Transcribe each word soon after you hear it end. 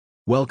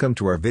Welcome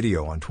to our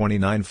video on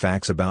 29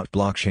 facts about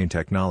blockchain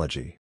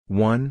technology.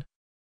 1.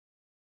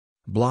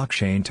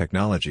 Blockchain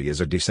technology is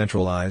a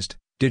decentralized,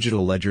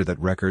 digital ledger that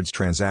records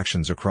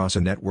transactions across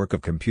a network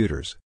of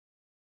computers.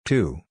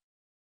 2.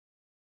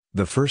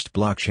 The first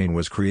blockchain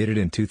was created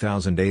in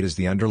 2008 as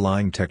the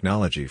underlying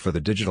technology for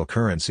the digital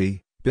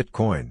currency,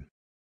 Bitcoin.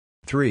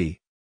 3.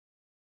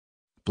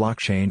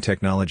 Blockchain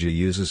technology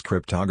uses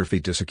cryptography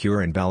to secure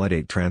and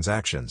validate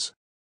transactions.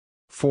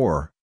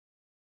 4.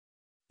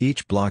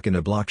 Each block in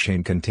a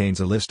blockchain contains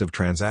a list of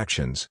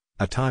transactions,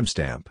 a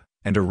timestamp,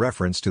 and a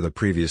reference to the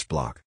previous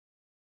block.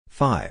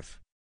 5.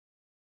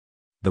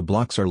 The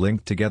blocks are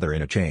linked together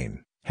in a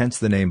chain, hence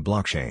the name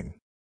blockchain.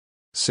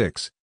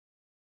 6.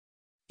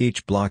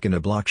 Each block in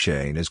a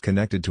blockchain is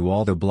connected to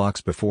all the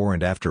blocks before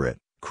and after it,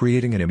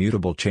 creating an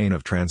immutable chain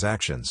of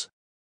transactions.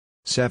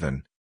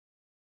 7.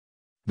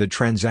 The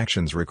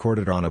transactions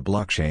recorded on a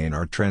blockchain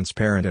are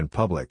transparent and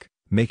public,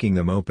 making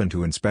them open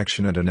to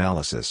inspection and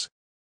analysis.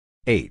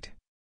 8.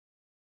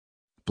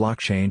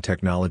 Blockchain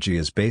technology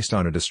is based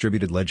on a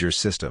distributed ledger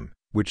system,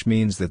 which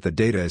means that the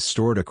data is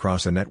stored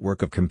across a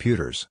network of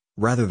computers,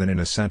 rather than in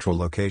a central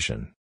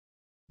location.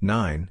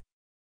 9.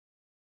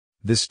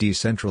 This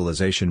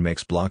decentralization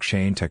makes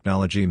blockchain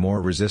technology more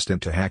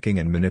resistant to hacking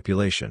and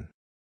manipulation.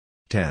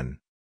 10.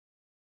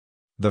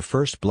 The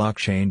first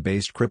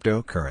blockchain-based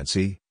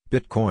cryptocurrency,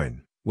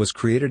 Bitcoin, was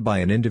created by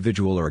an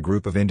individual or a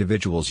group of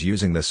individuals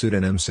using the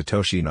pseudonym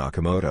Satoshi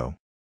Nakamoto.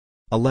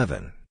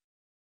 11.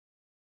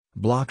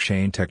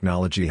 Blockchain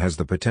technology has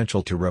the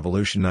potential to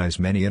revolutionize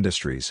many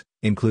industries,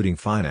 including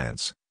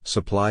finance,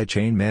 supply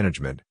chain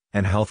management,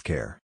 and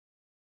healthcare.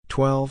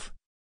 12.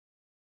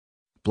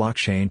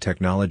 Blockchain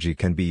technology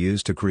can be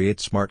used to create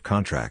smart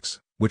contracts,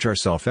 which are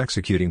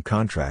self-executing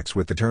contracts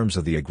with the terms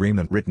of the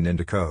agreement written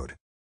into code.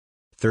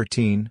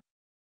 13.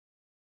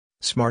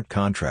 Smart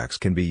contracts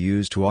can be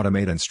used to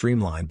automate and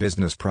streamline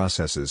business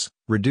processes,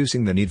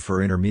 reducing the need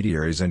for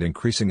intermediaries and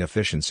increasing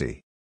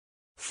efficiency.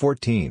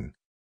 14.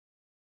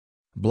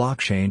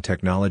 Blockchain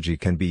technology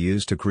can be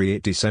used to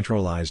create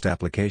decentralized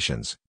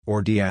applications,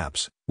 or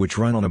dApps, which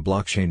run on a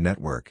blockchain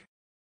network.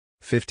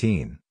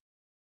 15.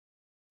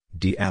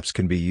 dApps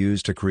can be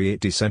used to create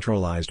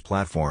decentralized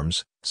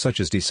platforms, such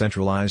as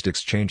decentralized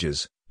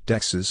exchanges,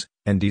 DEXs,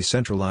 and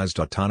decentralized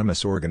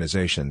autonomous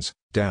organizations,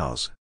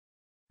 DAOs.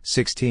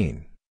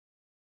 16.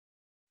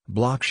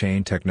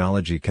 Blockchain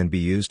technology can be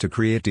used to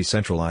create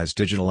decentralized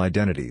digital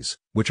identities,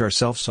 which are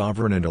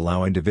self-sovereign and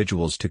allow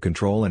individuals to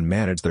control and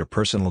manage their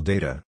personal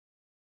data.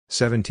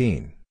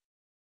 17.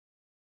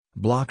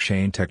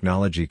 Blockchain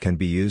technology can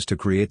be used to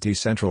create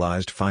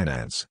decentralized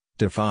finance,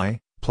 DeFi,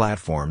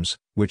 platforms,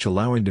 which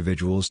allow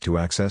individuals to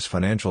access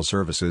financial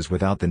services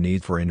without the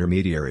need for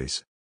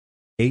intermediaries.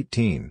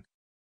 18.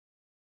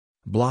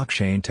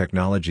 Blockchain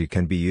technology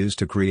can be used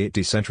to create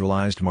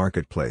decentralized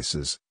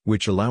marketplaces,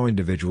 which allow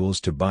individuals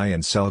to buy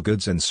and sell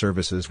goods and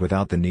services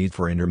without the need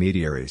for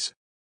intermediaries.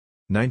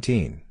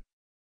 19.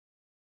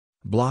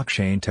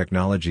 Blockchain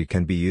technology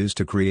can be used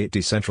to create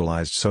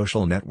decentralized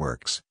social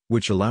networks,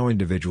 which allow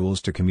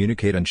individuals to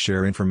communicate and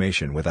share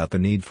information without the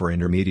need for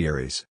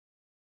intermediaries.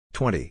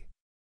 20.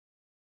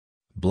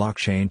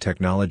 Blockchain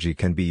technology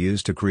can be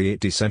used to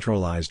create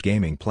decentralized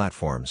gaming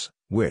platforms,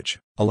 which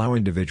allow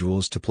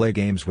individuals to play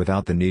games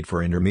without the need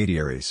for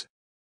intermediaries.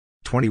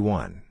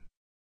 21.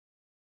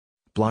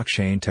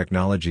 Blockchain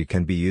technology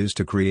can be used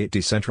to create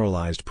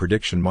decentralized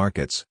prediction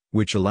markets,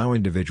 which allow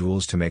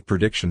individuals to make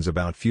predictions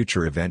about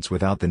future events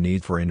without the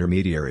need for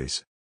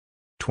intermediaries.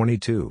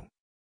 22.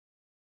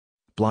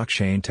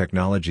 Blockchain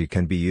technology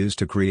can be used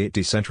to create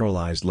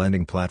decentralized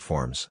lending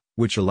platforms,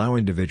 which allow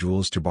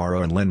individuals to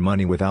borrow and lend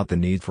money without the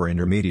need for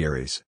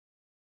intermediaries.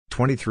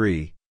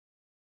 23.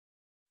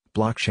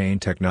 Blockchain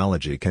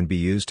technology can be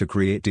used to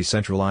create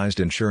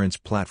decentralized insurance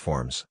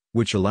platforms,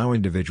 which allow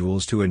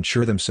individuals to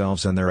insure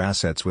themselves and their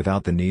assets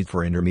without the need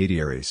for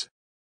intermediaries.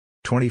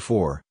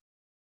 24.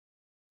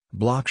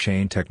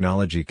 Blockchain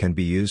technology can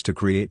be used to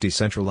create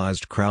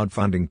decentralized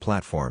crowdfunding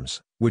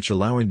platforms, which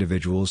allow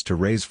individuals to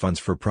raise funds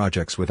for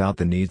projects without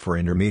the need for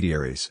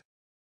intermediaries.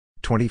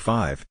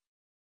 25.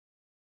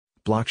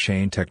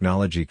 Blockchain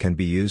technology can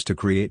be used to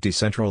create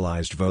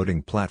decentralized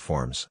voting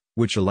platforms,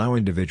 which allow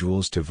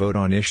individuals to vote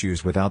on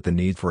issues without the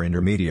need for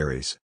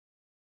intermediaries.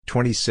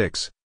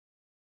 26.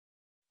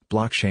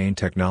 Blockchain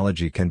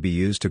technology can be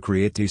used to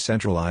create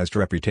decentralized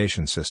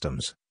reputation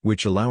systems,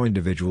 which allow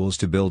individuals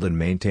to build and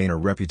maintain a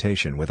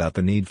reputation without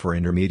the need for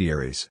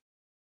intermediaries.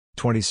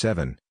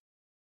 27.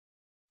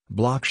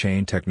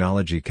 Blockchain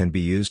technology can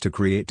be used to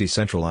create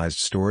decentralized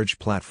storage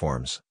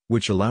platforms,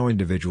 which allow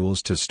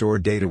individuals to store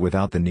data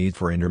without the need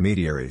for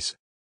intermediaries.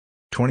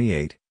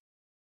 28.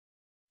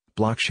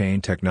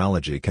 Blockchain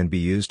technology can be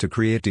used to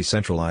create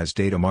decentralized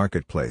data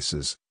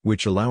marketplaces,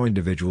 which allow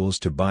individuals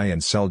to buy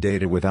and sell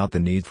data without the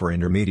need for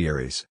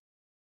intermediaries.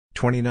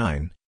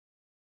 29.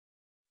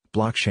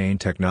 Blockchain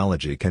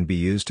technology can be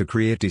used to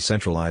create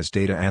decentralized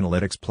data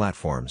analytics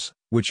platforms,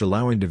 which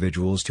allow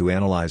individuals to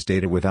analyze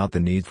data without the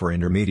need for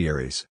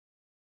intermediaries.